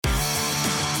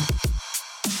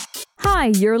Hi,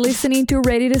 you're listening to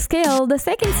Ready to Scale, the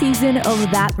second season of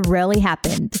That Really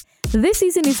Happened. This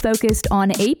season is focused on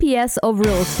APS of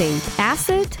real estate,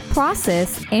 asset,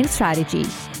 process, and strategy.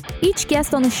 Each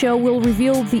guest on the show will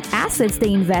reveal the assets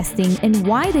they invest in and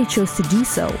why they chose to do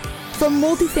so. From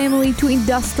multifamily to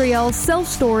industrial,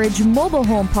 self-storage, mobile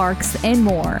home parks, and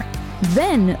more.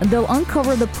 Then, they'll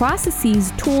uncover the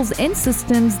processes, tools, and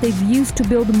systems they've used to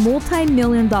build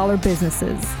multi-million-dollar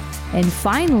businesses. And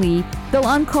finally, they'll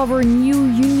uncover new,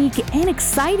 unique, and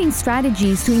exciting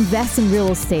strategies to invest in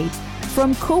real estate,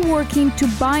 from co-working to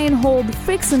buy and hold,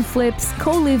 fix and flips,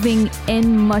 co-living,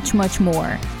 and much, much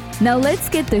more. Now let's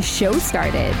get the show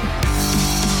started.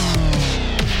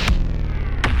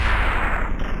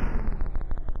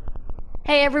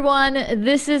 Hey everyone,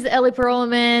 this is Ellie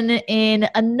Perlman in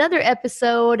another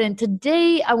episode, and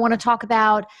today I want to talk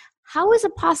about how is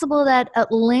it possible that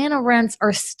Atlanta rents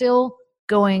are still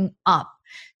going up.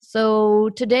 So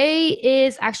today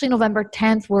is actually November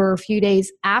 10th. We're a few days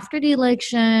after the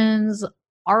elections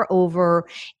are over.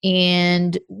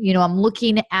 And, I'm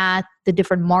looking at the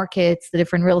different markets, the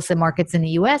different real estate markets in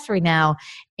the US right now.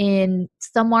 In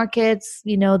some markets,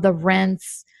 the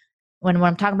rents, when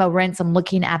I'm talking about rents, I'm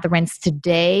looking at the rents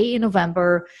today in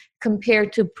November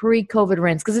compared to pre-COVID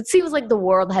rents. Because it seems like the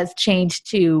world has changed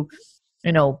to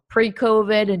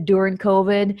pre-COVID and during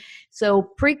COVID. So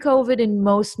pre-COVID in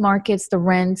most markets, the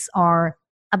rents are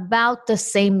about the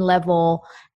same level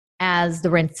as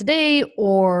the rents today,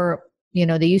 or,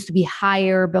 they used to be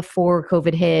higher before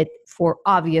COVID hit for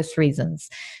obvious reasons,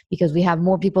 because we have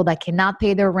more people that cannot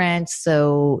pay their rent.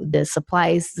 So the supply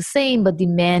is the same, but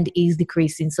demand is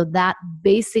decreasing. So that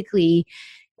basically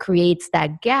creates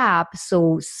that gap.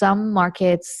 So some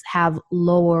markets have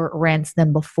lower rents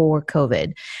than before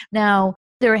COVID. Now,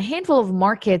 there are a handful of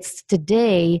markets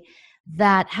today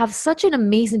that have such an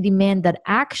amazing demand that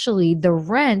actually the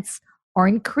rents are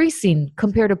increasing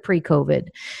compared to pre-COVID.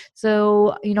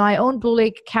 So, I own Blue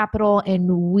Lake Capital,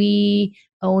 and we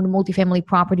own multifamily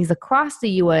properties across the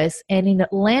US. And in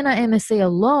Atlanta MSA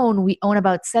alone, we own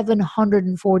about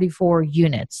 744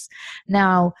 units.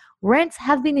 Now, rents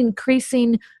have been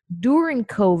increasing during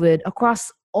COVID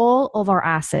across all of our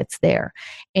assets there.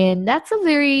 And that's a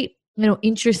very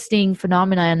interesting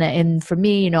phenomenon. And for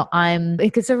me, I'm a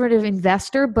conservative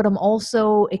investor, but I'm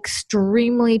also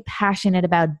extremely passionate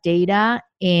about data,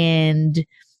 and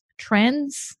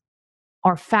trends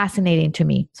are fascinating to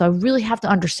me. So I really have to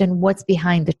understand what's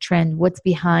behind the trend, what's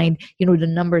behind, the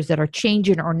numbers that are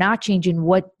changing or not changing,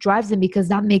 what drives them, because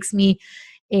that makes me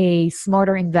a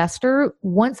smarter investor.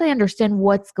 Once I understand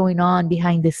what's going on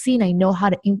behind the scene, I know how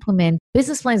to implement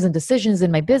business plans and decisions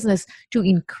in my business to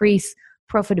increase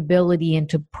profitability and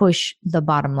to push the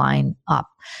bottom line up.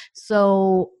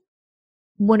 So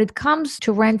when it comes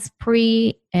to rents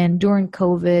pre and during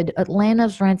COVID,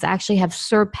 Atlanta's rents actually have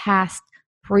surpassed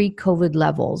pre-COVID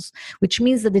levels, which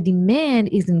means that the demand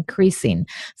is increasing.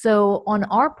 So on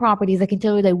our properties, I can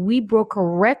tell you that we broke a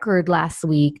record last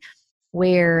week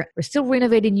where we're still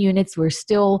renovating units, we're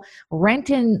still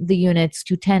renting the units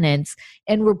to tenants,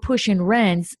 and we're pushing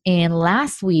rents. And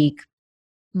last week,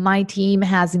 my team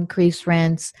has increased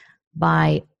rents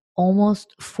by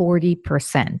almost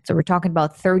 40%. So we're talking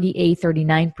about 38,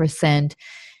 39%.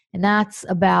 And that's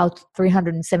about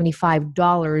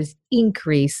 $375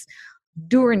 increase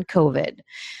during COVID.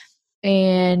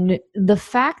 And the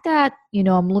fact that,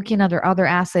 I'm looking at our other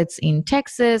assets in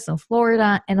Texas and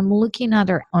Florida, and I'm looking at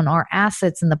on our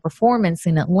assets and the performance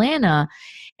in Atlanta.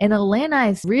 And Atlanta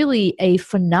is really a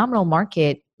phenomenal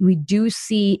market. We do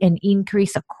see an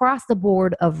increase across the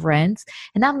board of rents.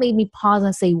 And that made me pause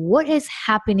and say, what is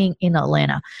happening in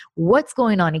Atlanta? What's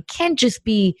going on? It can't just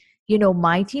be,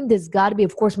 my team. There's got to be,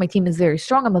 of course, my team is very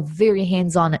strong. I'm a very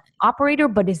hands-on operator,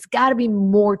 but it's got to be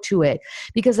more to it,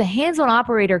 because a hands-on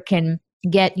operator can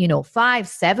get,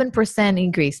 5-7%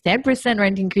 increase, 10%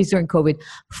 rent increase during COVID,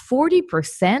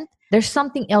 40%. There's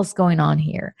something else going on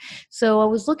here. So I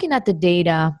was looking at the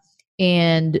data,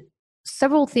 and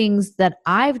several things that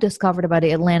I've discovered about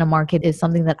the Atlanta market is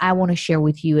something that I want to share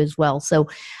with you as well. So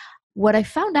what I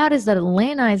found out is that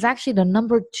Atlanta is actually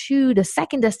the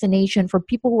second destination for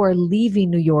people who are leaving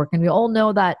New York. And we all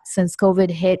know that since COVID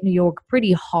hit New York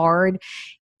pretty hard,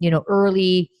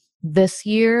 early this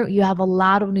year, you have a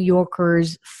lot of New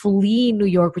Yorkers fleeing New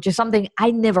York, which is something I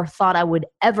never thought I would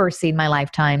ever see in my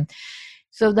lifetime.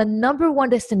 So the number one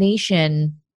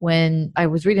destination, when I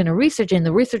was reading the research, and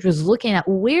the research was looking at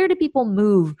where do people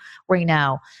move right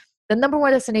now, the number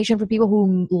one destination for people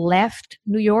who left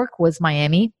New York was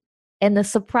Miami. And the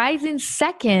surprising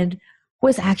second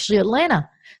was actually Atlanta.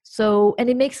 So,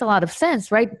 and it makes a lot of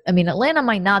sense, right? I mean, Atlanta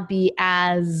might not be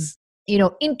as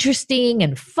interesting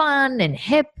and fun and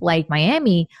hip like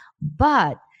Miami,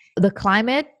 but the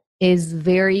climate is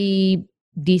very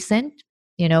decent.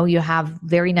 You have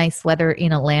very nice weather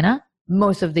in Atlanta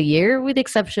most of the year, with the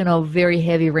exception of very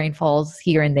heavy rainfalls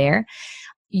here and there.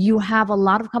 You have a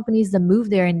lot of companies that move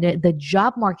there, and the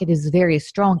job market is very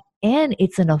strong, and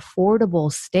it's an affordable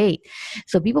state.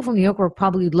 So people from New York were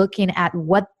probably looking at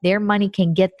what their money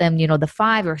can get them, the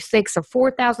 $5,000 or $6,000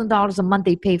 or $4,000 a month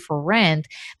they pay for rent.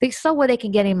 They saw what they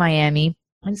can get in Miami.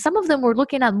 And some of them were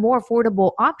looking at more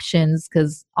affordable options,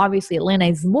 because obviously Atlanta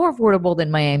is more affordable than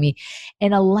Miami.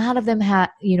 And a lot of them had,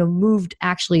 moved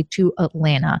actually to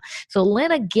Atlanta. So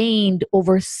Atlanta gained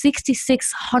over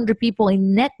 6,600 people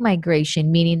in net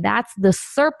migration, meaning that's the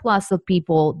surplus of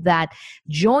people that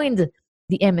joined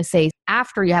the MSAs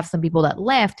after you have some people that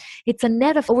left. It's a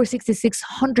net of over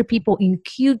 6,600 people in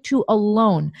Q2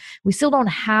 alone. We still don't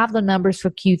have the numbers for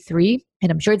Q3, and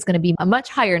I'm sure it's going to be a much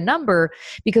higher number,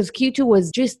 because Q2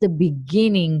 was just the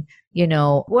beginning,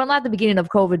 not the beginning of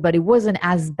COVID, but it wasn't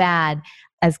as bad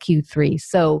as Q3.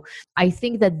 So I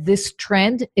think that this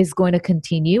trend is going to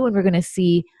continue, and we're going to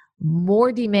see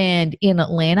more demand in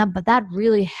Atlanta, but that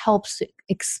really helps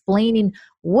explaining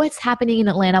what's happening in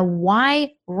Atlanta, why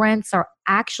rents are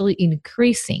actually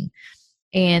increasing.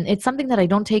 And it's something that I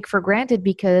don't take for granted,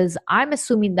 because I'm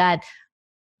assuming that,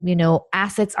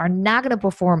 assets are not going to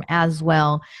perform as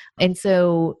well. And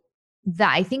so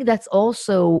I think that's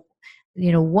also,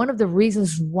 one of the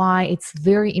reasons why it's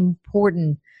very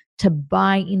important to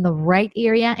buy in the right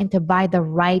area and to buy the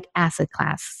right asset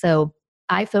class. So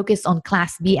I focus on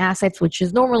Class B assets, which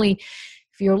is normally,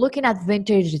 if you're looking at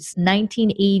vintage, it's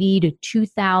 1980 to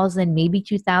 2000, maybe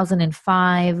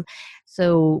 2005.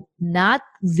 So not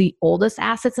the oldest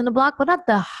assets in the block, but not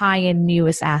the high-end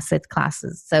newest asset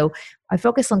classes. So I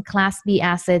focus on Class B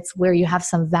assets where you have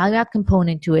some value-add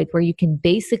component to it, where you can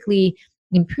basically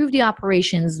improve the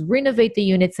operations, renovate the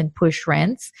units, and push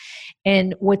rents.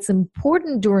 And what's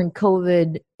important during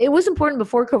COVID, it was important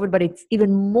before COVID, but it's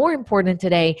even more important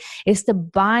today, is to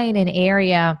buy in an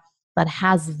area that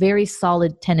has very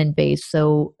solid tenant base.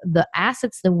 So the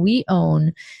assets that we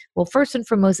own, well, first and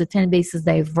foremost, the tenant base is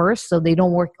diverse, so they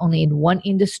don't work only in one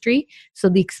industry. So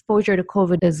the exposure to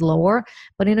COVID is lower.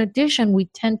 But in addition, we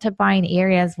tend to buy in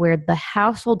areas where the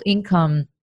household income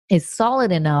is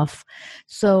solid enough.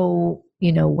 So,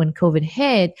 when COVID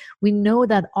hit, we know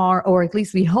that or at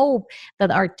least we hope that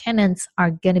our tenants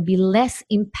are going to be less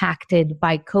impacted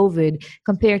by COVID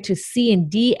compared to C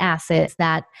and D assets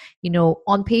that,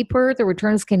 on paper, the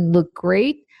returns can look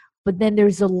great, but then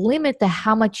there's a limit to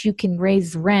how much you can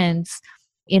raise rents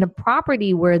in a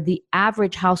property where the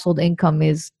average household income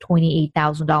is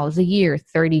 $28,000 a year,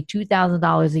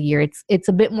 $32,000 a year. It's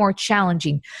a bit more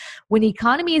challenging. When the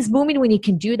economy is booming, when you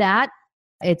can do that,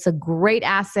 it's a great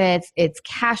asset. It's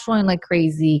cash flowing like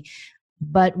crazy.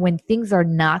 But when things are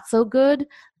not so good,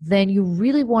 then you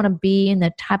really want to be in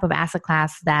the type of asset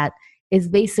class that is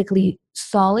basically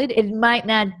solid. It might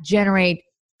not generate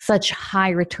such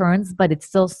high returns, but it's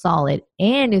still solid.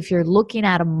 And if you're looking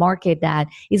at a market that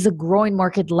is a growing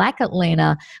market like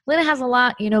Atlanta has a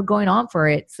lot, going on for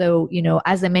it. So,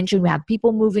 as I mentioned, we have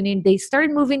people moving in. They started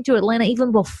moving to Atlanta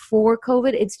even before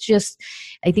COVID. It's just,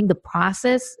 I think the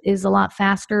process is a lot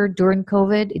faster during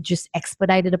COVID. It just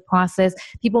expedited the process.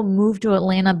 People moved to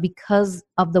Atlanta because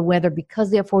of the weather,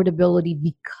 because the affordability,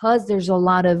 because there's a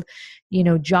lot of,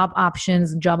 job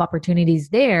options and job opportunities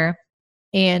there.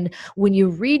 And when you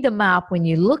read the map, when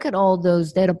you look at all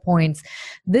those data points,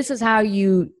 this is how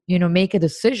you make a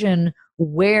decision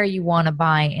where you want to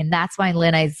buy. And that's why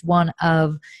Atlanta is one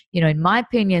of, in my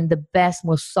opinion, the best,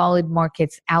 most solid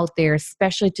markets out there,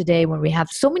 especially today when we have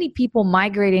so many people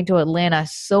migrating to Atlanta,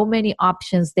 so many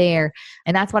options there.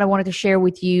 And that's what I wanted to share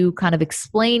with you, kind of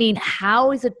explaining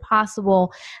how is it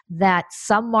possible that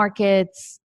some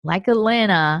markets like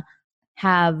Atlanta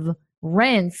have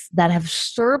rents that have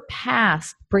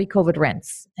surpassed pre-COVID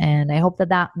rents. And I hope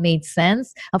that made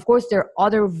sense. Of course, there are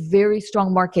other very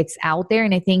strong markets out there.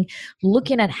 And I think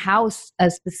looking at how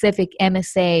a specific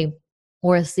MSA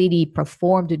or a city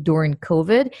performed during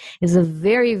COVID is a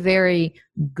very, very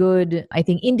good, I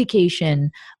think,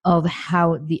 indication of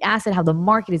how the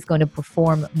market is going to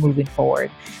perform moving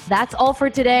forward. That's all for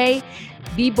today.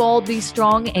 Be bold, be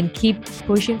strong, and keep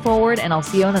pushing forward. And I'll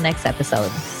see you on the next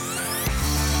episode.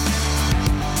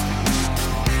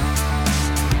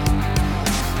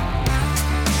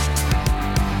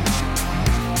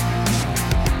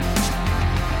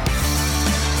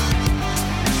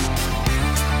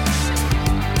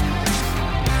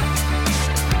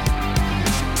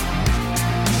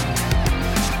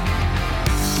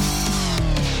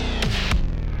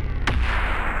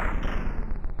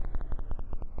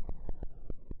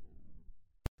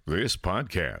 This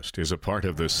podcast is a part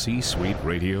of the C-Suite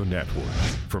Radio Network.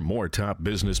 For more top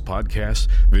business podcasts,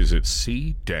 visit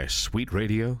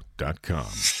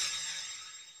c-suiteradio.com.